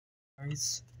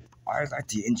Guys, I'd like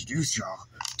to introduce y'all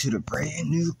to the brand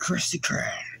new Krusty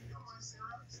Krab.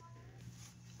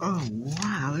 Oh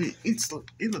wow,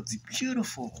 it looks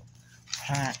beautiful.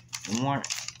 What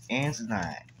is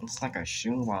that? It's like a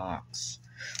shoebox.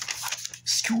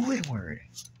 Squidward.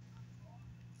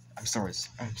 I'm sorry,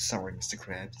 Mr.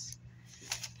 Krabs.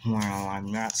 Well,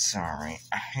 I'm not sorry.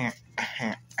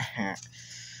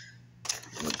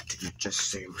 What did you just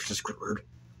say, Mr. Squidward?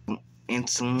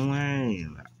 It's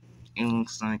lame. It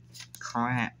looks like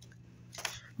crap.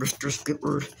 Mr.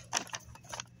 Squidward,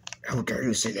 how dare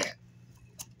you say that?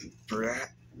 For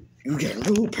that, you get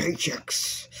no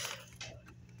paychecks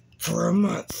for a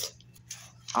month.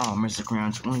 Oh, Mr.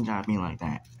 Krabs, when you gotta be like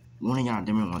that? When you gotta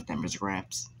do me like that, Mr.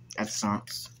 Krabs? That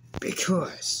sucks.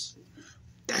 Because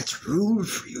that's rude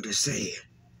for you to say.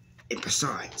 And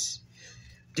besides,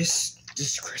 this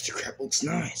Krusty Krab looks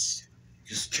nice.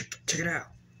 Just check it out.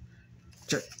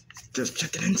 Just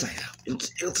check it inside out. It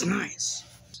looks nice.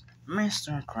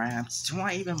 Mr. Krabs, do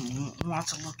I even want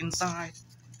to look inside?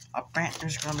 I bet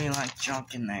there's gonna be like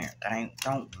junk in there that I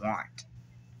don't want.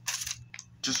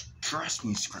 Just trust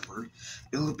me, Squidward.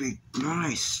 It'll be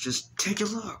nice. Just take a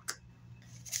look.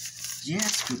 Yeah,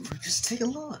 Squidward, just take a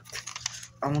look.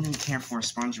 I won't even care for a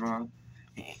SpongeBob.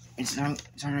 It's not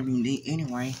gonna be neat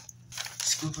anyway.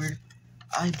 Squidward,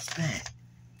 I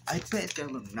bet they'll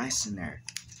look nice in there.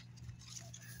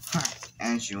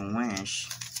 As you wish.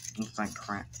 Looks like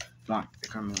crap. What?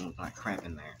 It's gonna look like crap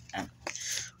in there. And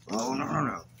oh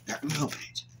no. Let me open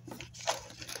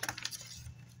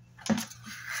it.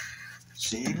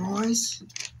 See, boys?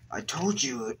 I told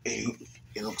you it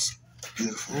looks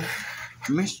beautiful.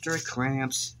 Mr.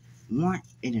 Krabs, what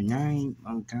in the name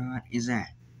of God is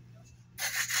that?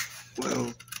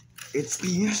 Well, it's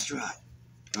the restaurant.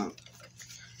 Oh.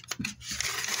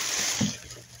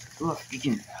 Look, you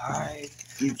can hide.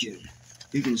 You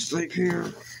can sleep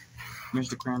here.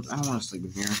 Mr. Krabs, I don't want to sleep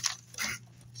in here.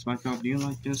 SpongeBob, do you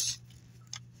like this?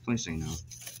 Please say no.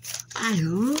 I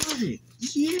love it!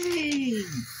 Yay!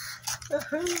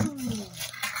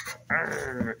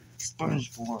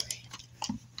 Sponge Boy.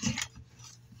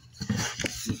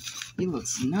 He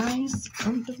looks nice,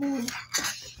 comfortable.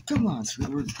 Come on,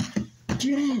 Squidward.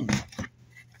 Get in.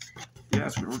 Yeah,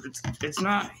 Squidward, it's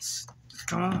nice.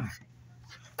 Come on.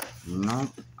 Nope,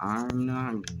 I'm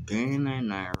not getting in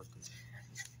there.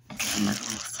 I'm not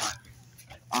gonna fight.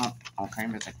 Oh, okay,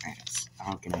 Mr. Krabs.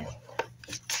 I'll get in.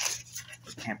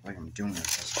 I can't believe I'm doing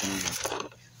this. I'm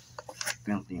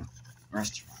built the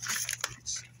restaurant.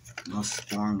 It's the most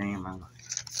boring day of my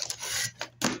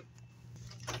life.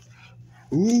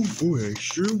 Oh boy, I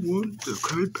sure want the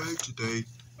Krab pack today.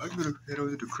 I'm gonna head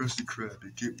over to Krusty Krab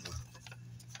and get one.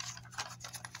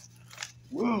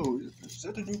 Whoa, is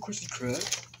that the new Krusty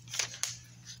Krab?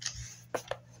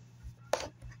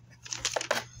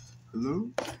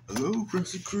 Hello,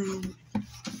 Krusty Krab.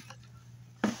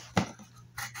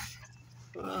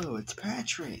 Oh, it's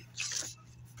Patrick.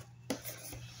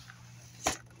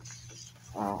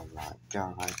 Oh my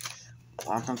God.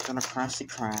 Welcome to the Krusty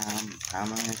Krab. I'm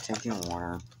gonna take your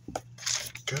order.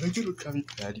 Can I get a Krabby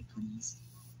Patty, please?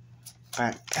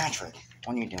 Patrick,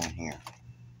 what are you doing here?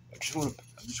 I just want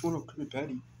a Krabby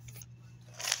Patty.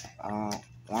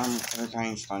 One for the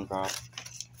tiny SpongeBob.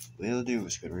 Will do,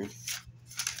 Squidward.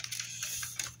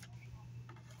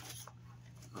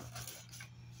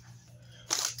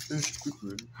 Hey,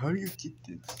 Squidward, how do you get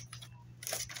this?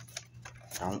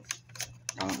 Don't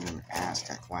even ask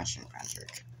that question,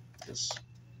 Patrick. Just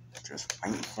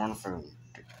wait for the food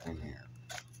in here.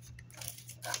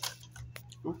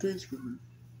 Okay, Squidward.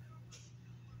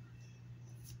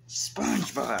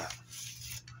 SpongeBob!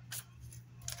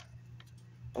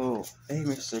 Oh, hey,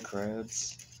 Mr.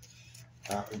 Krabs.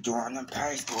 How you doing them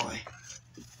patties, boy?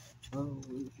 Oh,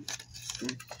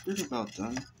 it's about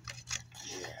done.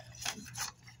 Yeah.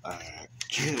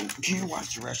 Can you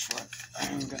watch the restaurant?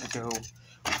 I'm gonna go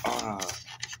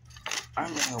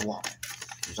walk.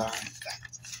 Cause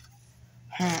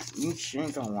you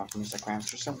ain't gonna walk, Mr.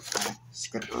 Krabs. You're so fat,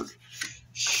 Squidward.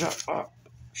 Shut up,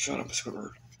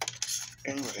 Squidward.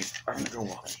 Anyway, I'm gonna go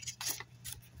walking.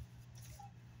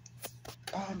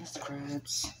 Bye, Mr.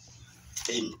 Krabs.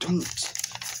 And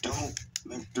don't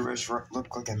make the restaurant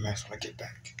look like a mess when I get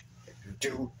back. If you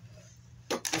do,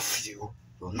 the both of you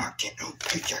will not get no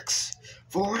paychecks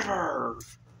forever.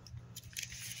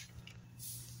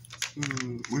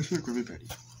 Where's my Krabby Patty?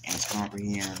 And it's gonna be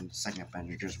here in a second,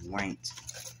 Patrick. Just wait.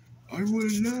 I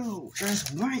wanna know.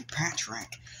 Just wait,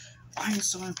 Patrick. Why are you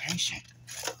so impatient?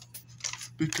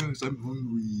 Because I'm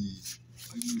hungry.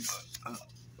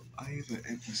 I have an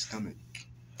empty stomach.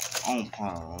 Oh,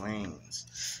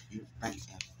 please. You bet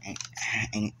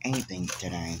anything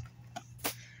today.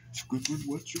 Squidward,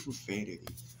 what's your profanity?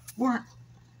 What?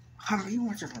 How do you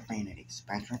want your profanities,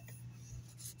 Patrick?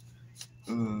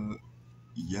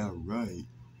 Yeah, right.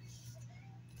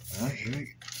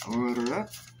 Okay, order up.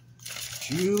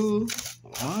 2,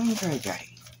 1,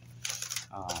 Daddy.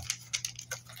 Oh.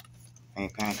 Hey,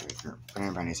 Patrick, your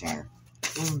friend on his hair.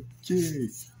 Okay.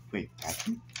 Wait,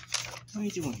 Patrick? What are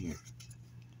you doing here?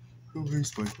 Oh, hey,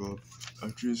 SpongeBob.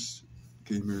 I'm just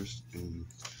gamers and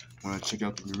want to check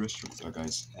out the new restaurants that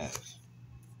guys have.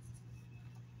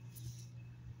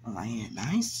 Oh, ain't it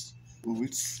nice? Well,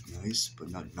 it's nice, but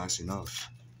not nice enough.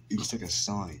 It's like a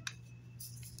sign.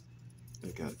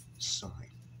 Like a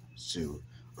sign. So,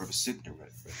 or a sitting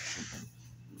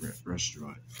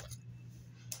restaurant.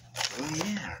 Oh,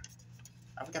 yeah.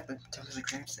 I forgot to tell the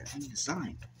crabs that we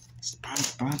designed.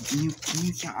 SpongeBob, can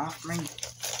you get off me?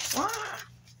 What?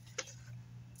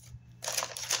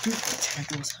 Dude, the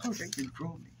tentacles, how they can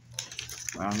grow me?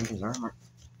 Well, I need his armor.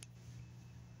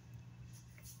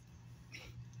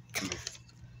 Come here.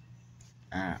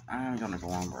 I'm gonna go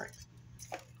on break.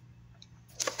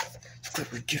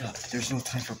 Squidward, get up. There's no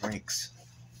time for breaks.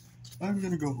 I'm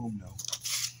gonna go home now.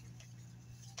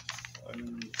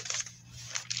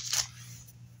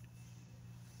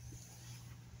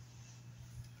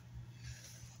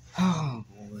 Oh,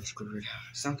 boy, Squidward.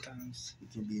 Sometimes you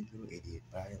can be a little idiot,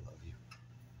 but I love you.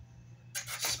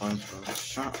 SpongeBob,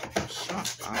 shut up.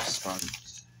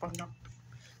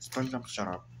 SpongeBob, shut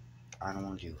up. I don't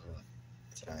want to do it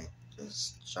today.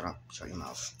 Just shut up. Shut your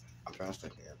mouth. I'm trying to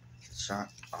speak here. Shut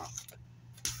up.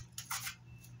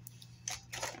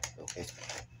 Okay.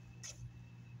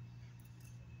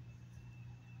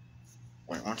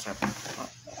 Wait, what's happening?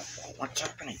 What's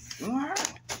happening?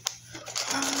 What?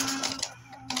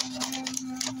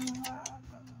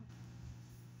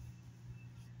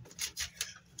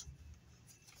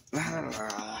 I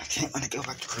can't let it go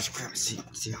back to Krusty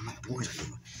and see how my boys are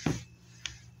doing.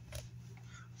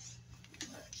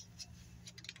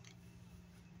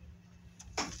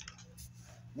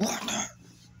 What the?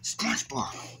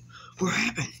 SpongeBob! What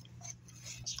happened?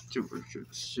 Super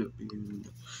should be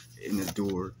in the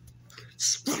door.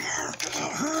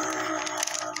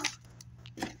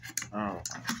 Oh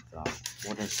my god.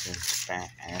 What is this fat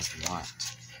ass want?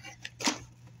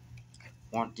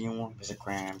 What do you want, Mr.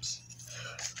 Krabs?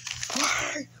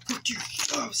 Why would you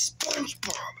shove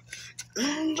SpongeBob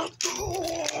in the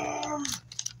door?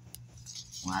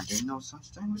 Well, I didn't know such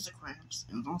thing, Mr. Krabs.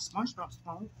 It was all SpongeBob's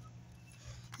fault.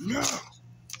 No!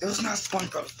 It was not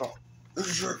SpongeBob's fault. It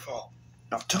was your fault.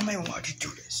 Now tell me why'd you do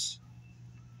this?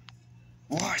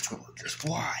 Why, Squidward? Just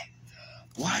why?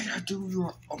 Why did I do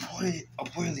your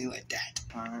ability like that?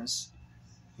 Because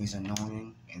he's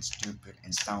annoying and stupid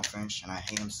and selfish and I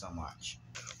hate him so much.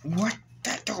 What?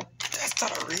 That's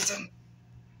not a reason.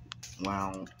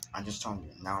 Well, I just told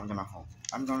you. Now I'm gonna home.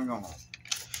 I'm gonna go home.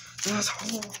 This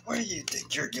whole what do you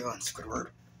think you're doing,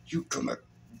 Squidward? You come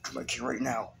back here right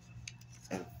now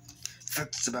and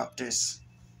fix about this.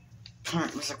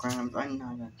 Mr. Krabs, I'm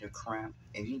not gonna do crap.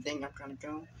 If you think I'm gonna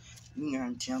go, you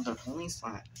gotta tell the police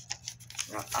that.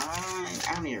 Now,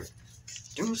 I'm out here.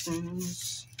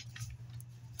 Deuces.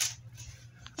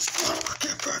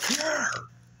 Get back here!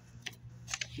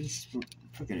 Just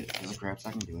forget it, Mr. Krabs.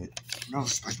 I can do it. No,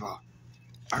 SpongeBob.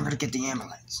 I'm gonna get the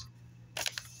ambulance.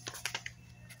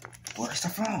 Where's the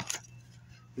phone?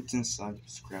 It's inside,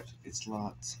 Mr. Krabs. It's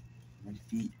locked. My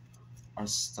feet are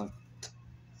stuck.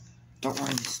 Don't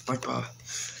worry, SpongeBob.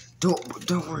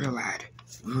 Don't worry, lad.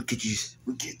 We'll get you.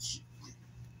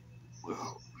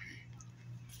 Well,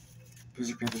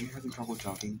 Mr. Krabs, are you having trouble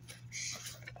talking?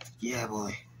 yeah,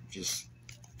 boy. It's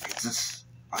just,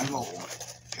 I'm old.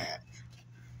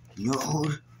 You're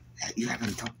old. You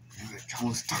having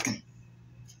trouble talking.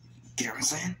 Get what I'm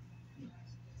saying?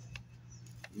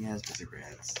 Yes, Mr.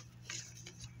 Krabs.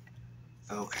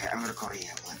 Okay, I'm gonna call the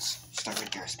ambulance. Stop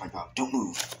right there, SpongeBob. Don't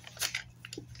move.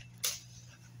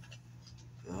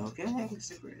 Okay,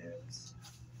 Mr. Krabs.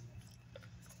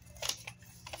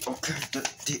 Okay,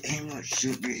 the ambulance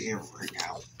should be here right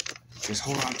now. Just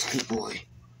hold on tight, boy.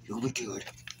 You'll be good.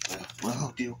 We'll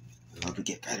help you. We'll help you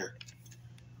get better.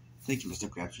 Thank you, Mr.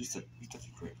 Krabs. You're such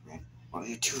a great man. Well,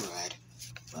 you too, lad.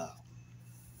 Well,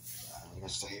 I'm gonna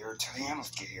stay here until the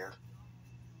ambulance get here.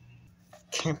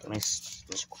 Can't believe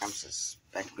Mr. Krabs is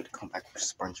begging me to come back with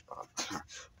SpongeBob.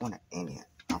 What an idiot.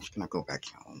 I'm just gonna go back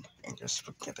home and just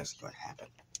forget this is what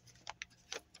happened.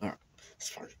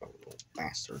 SpongeBob, little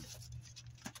bastard.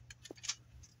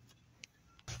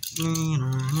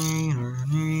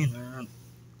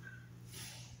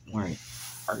 Wait,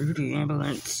 are you the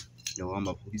ambulance? No, I'm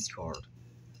a police car.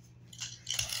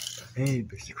 Hey,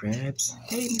 Mr. Krabs.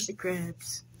 Hey, Mr.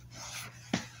 Krabs.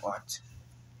 What?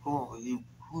 Who are you?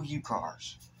 Who are you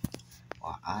cars?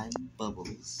 Well, I'm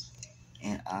Bubbles,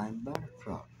 and I'm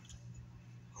Buttercup.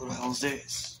 Who the hell's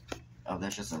this? Oh,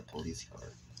 that's just a police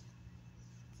car.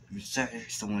 You said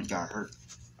someone got hurt.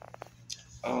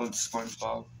 Oh, it's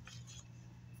SpongeBob.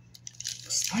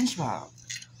 SpongeBob.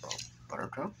 Oh,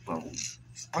 Buttercup, Bubbles.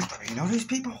 SpongeBob, you know these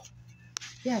people?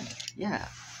 Yeah.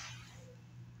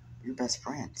 We're best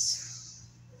friends.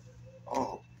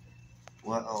 Oh,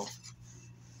 well,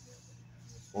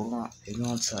 Hold on, hang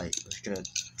on tight. Let's get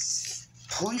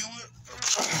pull you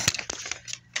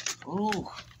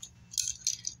Oh,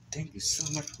 thank you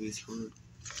so much, police for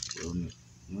well,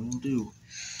 no do.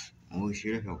 I'm always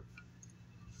here to help.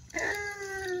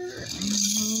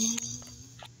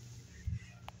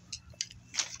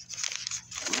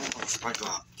 Well,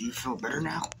 SpongeBob, do you feel better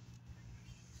now?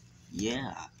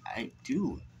 Yeah, I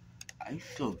do. I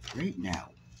feel great now.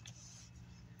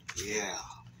 Yeah.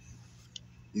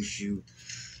 You shoot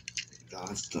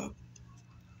God stuff.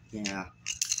 Yeah.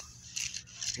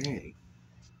 Hey,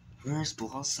 where's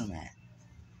Blossom at?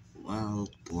 Well,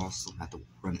 Blossom had to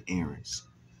run errands.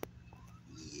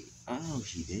 Yeah. Oh,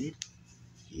 she did?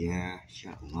 Yeah, she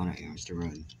got a lot of errands to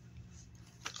run.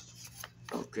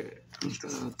 Okay, I'm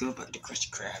gonna go back to Krusty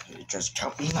Krab and just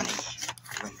count me money.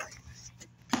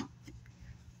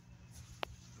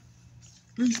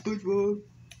 Hey, SpongeBob.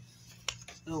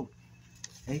 Oh,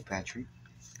 hey, Patrick.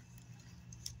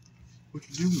 What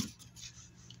you doing?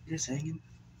 Just hanging.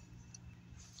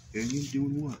 Hanging,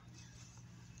 doing what?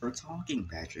 We're talking,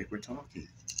 Patrick. We're talking.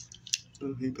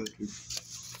 Oh, hey, Patrick.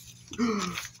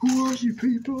 Who are you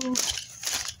people?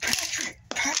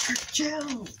 Patrick,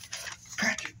 chill.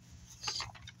 Patrick,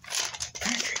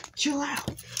 chill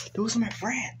out. Those are my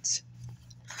friends.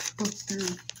 But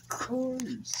they're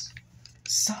cars.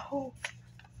 So,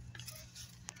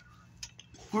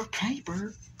 we're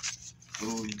paper.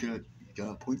 Oh, you got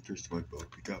a point there, SpongeBob.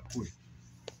 You got a point.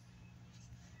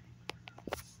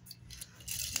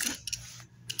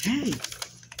 Hey,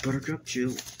 Buttercup,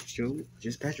 chill.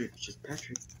 Just Patrick.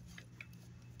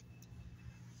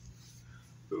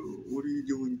 Oh, what are you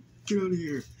doing? Get out of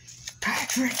here.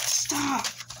 Patrick, stop.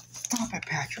 Stop it,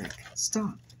 Patrick.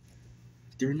 Stop.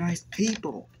 They're nice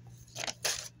people.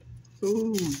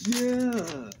 Oh,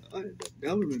 yeah. I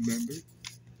now remember.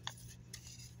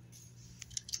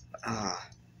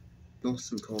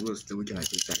 Also called us that we gotta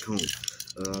get back home.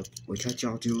 We'll catch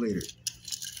y'all two later.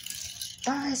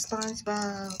 Bye,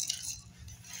 SpongeBob.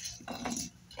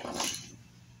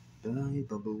 Bye,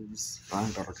 Bubbles. Bye,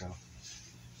 Buttercup.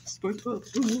 SpongeBob,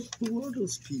 who are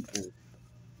those people?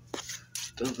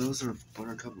 Those are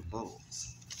Buttercup and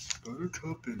Bubbles.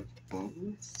 Buttercup and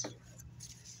Bubbles?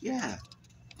 Yeah,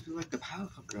 they're like the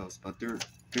Powerpuff Girls, but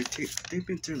they've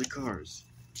been through the cars.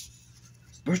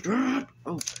 SpongeBob!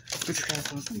 Oh, Mr.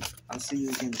 Krabs wants me. I'll see you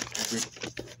again, Patrick.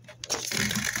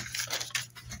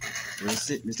 That's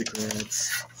it, Mr. Krabs.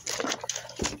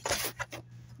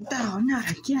 No, not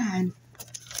again.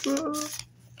 Oh,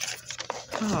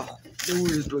 no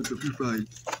worries, Buttercup, you're fine.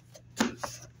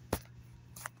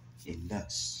 And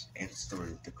thus ends the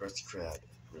story of the Krusty Krab,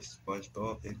 where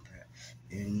SpongeBob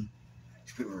and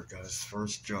Squidward got his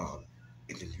first job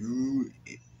in the new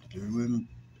and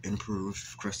improved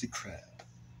Krusty Krab.